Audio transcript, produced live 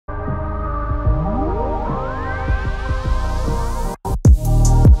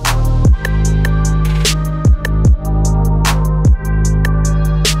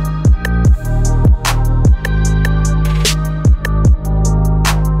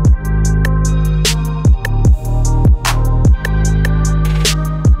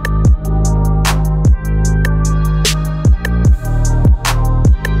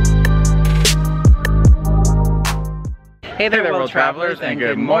Hey there, world travelers, and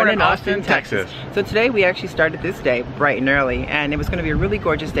good morning, Austin, Texas. So today we actually started this day bright and early, and it was going to be a really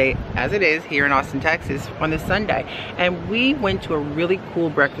gorgeous day, as it is here in Austin, Texas, on this Sunday. And we went to a really cool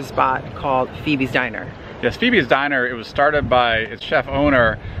breakfast spot called Phoebe's Diner. Yes, Phoebe's Diner, it was started by its chef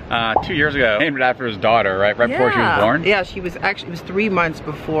owner 2 years ago, named it after his daughter, right before she was born? Yeah, she was actually, it was 3 months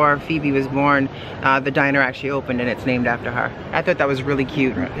before Phoebe was born, the diner actually opened, and it's named after her. I thought that was really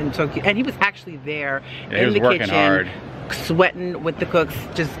cute, and so cute. And he was actually there in the kitchen, hard, sweating with the cooks,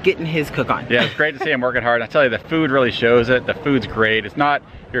 just getting his cook on. Yeah, it's great to see him working hard. I tell you, the food really shows it. The food's great. It's not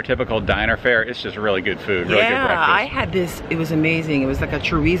your typical diner fare. It's just really good food, really good breakfast. I had this, it was amazing. It was like a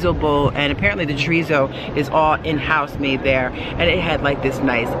chorizo bowl, and apparently the chorizo is all in-house made there, and it had like this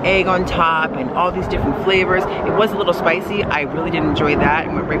nice egg on top and all these different flavors. It was a little spicy. I really did enjoy that,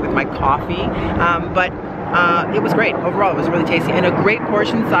 and went right with my coffee, but it was great. Overall, it was really tasty and a great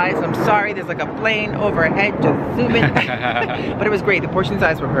portion size. I'm sorry, there's like a plane overhead, just zoom in. But it was great. The portion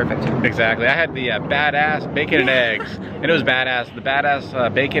size were perfect. Exactly. I had the badass bacon and eggs, and it was badass. The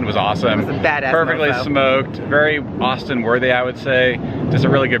badass bacon was awesome. It was a badass perfectly mofo. Smoked, very Austin worthy, I would say. Just a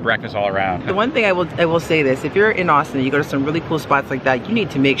really good breakfast all around. The one thing I will say this: if you're in Austin, you go to some really cool spots like that, you need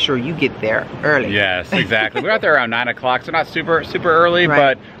to make sure you get there early. Yes, exactly. We got there around 9 o'clock, so not super early,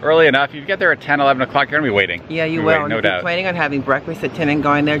 right, but early enough. If you get there at 10, 11 o'clock, you're gonna be waiting. Yeah, you will. And if you're planning on having breakfast at 10 and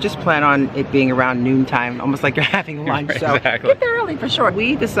going there, just plan on it being around noontime, almost like you're having lunch. So exactly. Get there early for sure.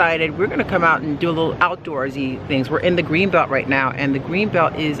 We decided we're gonna come out and do a little outdoorsy things. We're in the Greenbelt right now, and the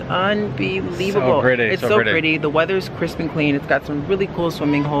Greenbelt is unbelievable. So pretty. It's so pretty. The weather's crisp and clean. It's got some really cool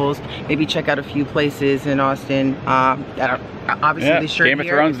swimming holes. Maybe check out a few places in Austin that are obviously Game of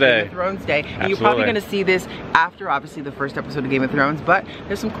Thrones Day. Game of Thrones Day. And you're probably gonna see this after obviously the first episode of Game of Thrones, but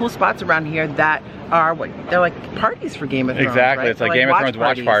there's some cool spots around here that are they're like parties for Game of Thrones. Exactly, right? it's like Game of Thrones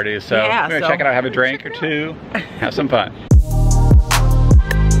watch parties. So yeah, we're gonna check it out, have a drink or two, have some fun.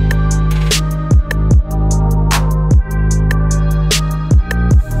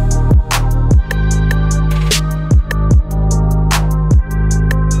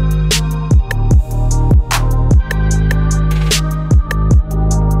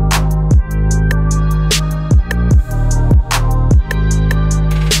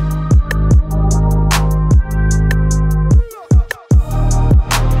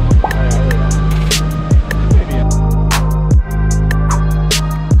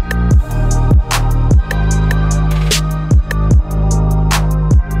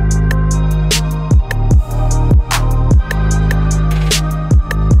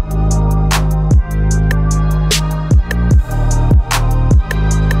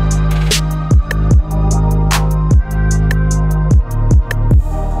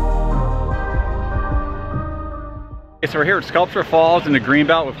 So we're here at Sculpture Falls in the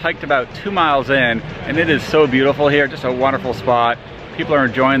Greenbelt. We've hiked about 2 miles in, and it is so beautiful here. Just a wonderful spot. People are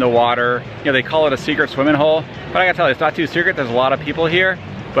enjoying the water. You know, they call it a secret swimming hole, but I gotta tell you, it's not too secret. There's a lot of people here,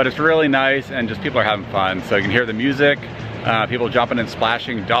 but it's really nice, and just people are having fun. So you can hear the music, people jumping and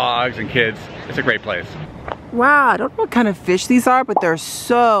splashing, dogs and kids. It's a great place. Wow, I don't know what kind of fish these are, but there's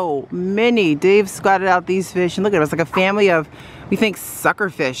so many. Dave scouted out these fish, and look at it, it's like a family of, we think sucker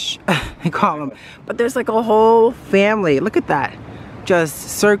fish, they call them. But there's like a whole family. Look at that.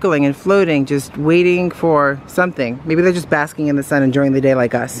 Just circling and floating, just waiting for something. Maybe they're just basking in the sun, enjoying the day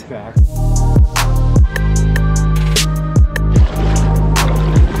like us. Exactly.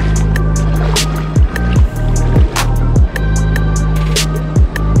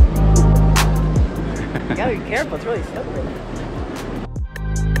 You gotta be careful, it's really slippery.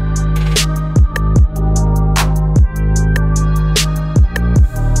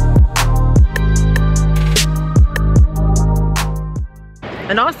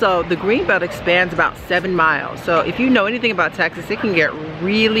 And also, the Greenbelt expands about 7 miles. So if you know anything about Texas, it can get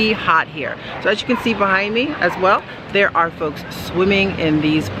really hot here. So as you can see behind me as well, there are folks swimming in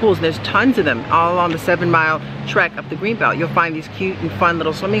these pools. There's tons of them all along the 7-mile trek up the Greenbelt. You'll find these cute and fun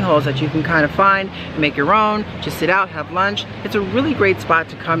little swimming holes that you can kind of find, make your own, just sit out, have lunch. It's a really great spot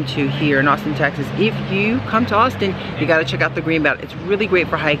to come to here in Austin, Texas. If you come to Austin, you gotta check out the Greenbelt. It's really great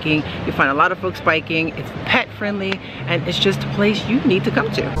for hiking. You'll find a lot of folks biking. It's pet friendly, and it's just a place you need to come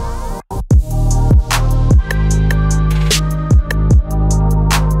to.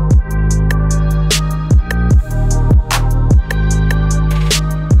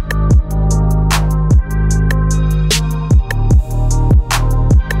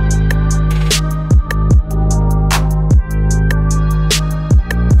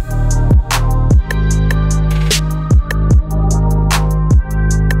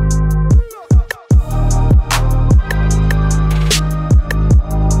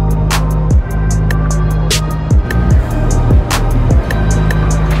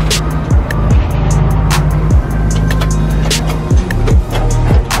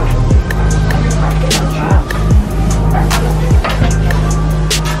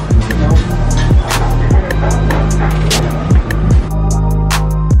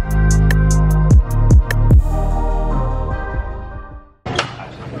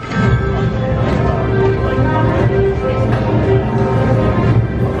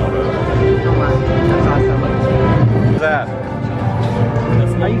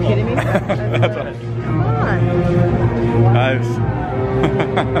 you kidding me? That's right. Come on. Nice.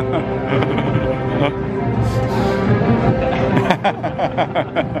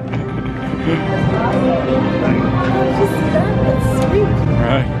 That's sweet.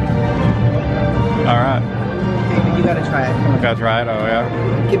 Right. All right. Okay, but you gotta try it. Come on. Gotta try it. Oh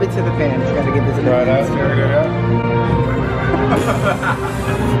yeah. Give it to the fans. You gotta give it to the Try it out. fans. Here we go. Yeah.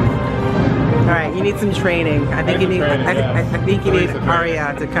 All right, you need some training. I think you need. I think you need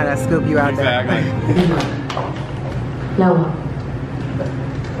Aria to kind of scoop you out there. Exactly. No.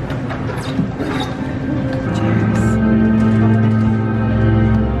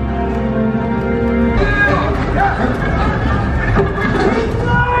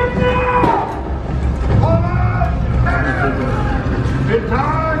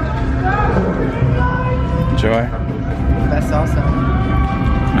 Enjoy. That's salsa.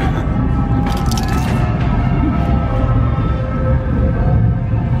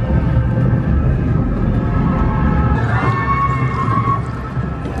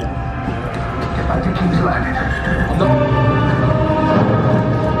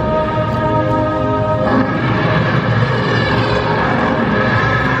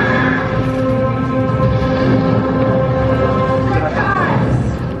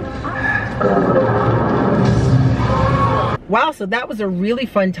 Wow, so that was a really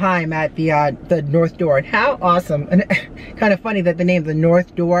fun time at the North Door. And how awesome, and kind of funny that the name the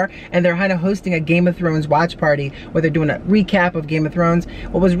North Door, and they're kind of hosting a Game of Thrones watch party where they're doing a recap of Game of Thrones.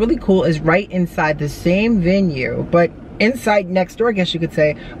 What was really cool is right inside the same venue, but inside next door, I guess you could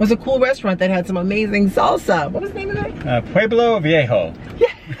say, was a cool restaurant that had some amazing salsa. What was the name of it? Pueblo Viejo.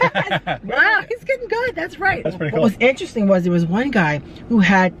 Yes. Wow, he's getting good. That's right. That's pretty cool. What was interesting was there was one guy who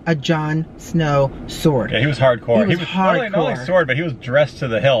had a Jon Snow sword. Yeah, he was hardcore. He was hardcore. Not only sword, but he was dressed to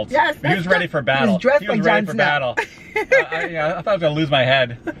the hilt. Yes, he was ready for battle. He was dressed like ready Jon for Snow. battle. I thought I was gonna lose my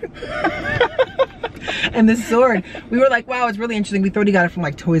head. And the sword, we were like, wow, it's really interesting. We thought he got it from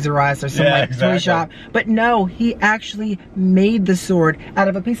like Toys R Us or some toy shop. But no, he actually made the sword out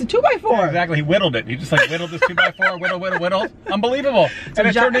of a piece of 2x4. Yeah, exactly, he whittled it. He just like whittled this 2x4, whittle. Unbelievable. And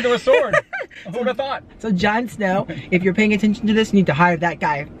it turned into a sword. Who would have thought? So Jon Snow, if you're paying attention to this, you need to hire that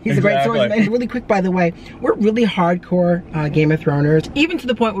guy. He's a great swordsman. And really quick, by the way, we're really hardcore Game of Throners, even to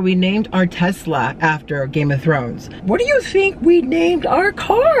the point where we named our Tesla after Game of Thrones. What do you think we named our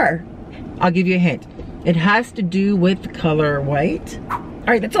car? I'll give you a hint. It has to do with the color white. All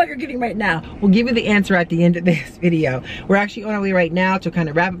right, that's all you're getting right now. We'll give you the answer at the end of this video. We're actually on our way right now to kind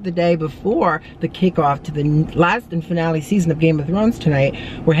of wrap up the day before the kickoff to the last and finale season of Game of Thrones tonight.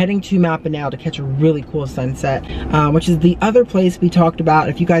 We're heading to Mount Bonnell to catch a really cool sunset, which is the other place we talked about.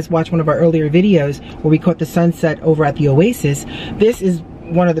 If you guys watched one of our earlier videos where we caught the sunset over at the Oasis, this is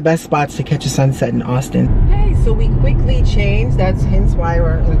one of the best spots to catch a sunset in Austin. Okay, so we quickly changed. That's hence why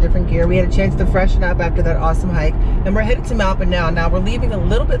we're in a different gear. We had a chance to freshen up after that awesome hike, and we're headed to Mount Bonnell. Now we're leaving a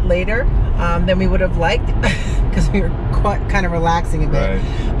little bit later than we would have liked because we were kind of relaxing a bit.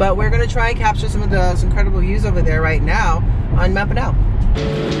 Right. But we're gonna try and capture some of those incredible views over there right now on Mount Bonnell.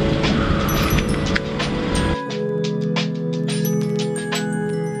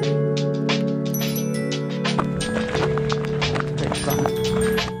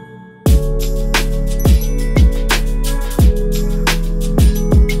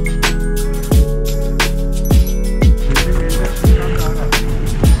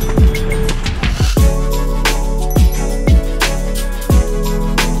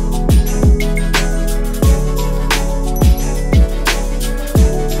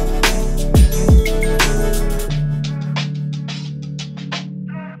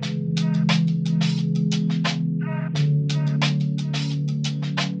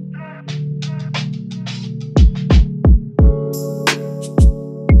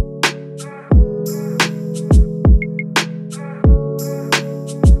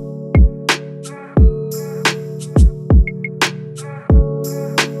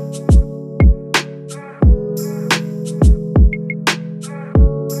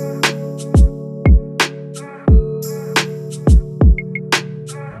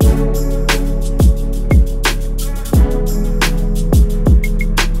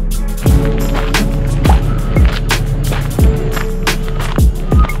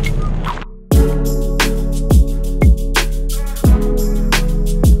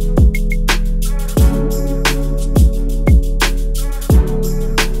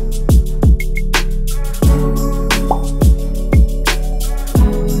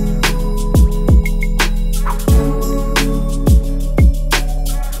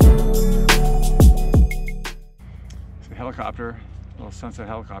 Helicopter, little sunset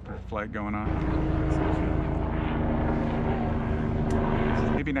helicopter flight going on.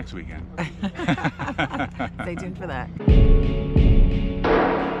 Maybe next weekend. Stay tuned for that.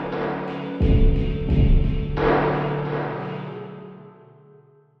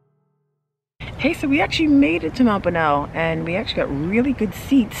 Hey, so we actually made it to Mount Bonnell, and we actually got really good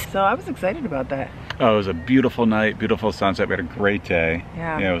seats, so I was excited about that. Oh, it was a beautiful night, beautiful sunset. We had a great day.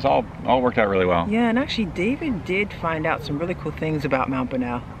 Yeah. It was all worked out really well. Yeah, and actually David did find out some really cool things about Mount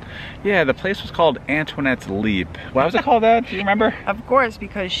Bonnell. Yeah, the place was called Antoinette's Leap. Why was it called that? Do you remember? Of course,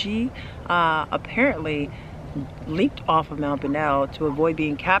 because she apparently leaped off of Mount Bonnell to avoid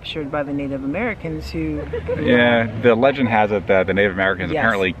being captured by the Native Americans who... Yeah, the legend has it that the Native Americans Yes.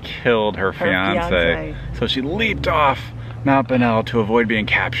 apparently killed her fiance. So she leaped off Mount Bonnell to avoid being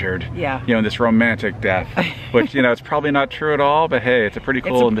captured. Yeah. You know, in this romantic death, which, you know, it's probably not true at all, but hey, it's a pretty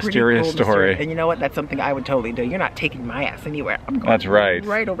cool and mysterious story. And you know what? That's something I would totally do. You're not taking my ass anywhere. I'm going That's right.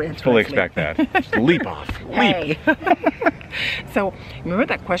 right over here. Fully expect that. Just leap off. Leap. Hey. So, remember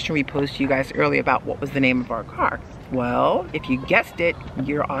that question we posed to you guys earlier about what was the name of our car? Well, if you guessed it,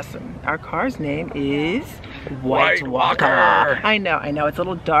 you're awesome. Our car's name is White Walker. I know, it's a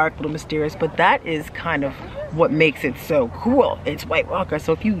little dark, a little mysterious, but that is kind of what makes it so cool. It's White Walker,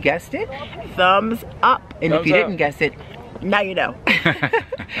 so if you guessed it, thumbs up. And if you didn't guess it, now you know.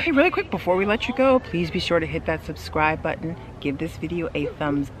 Hey, really quick, before we let you go, please be sure to hit that subscribe button. Give this video a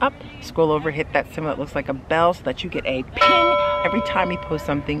thumbs up. Scroll over, hit that symbol that looks like a bell so that you get a ping every time we post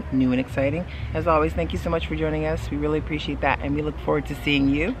something new and exciting. As always, thank you so much for joining us. We really appreciate that, and we look forward to seeing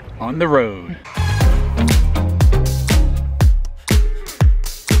you On the road.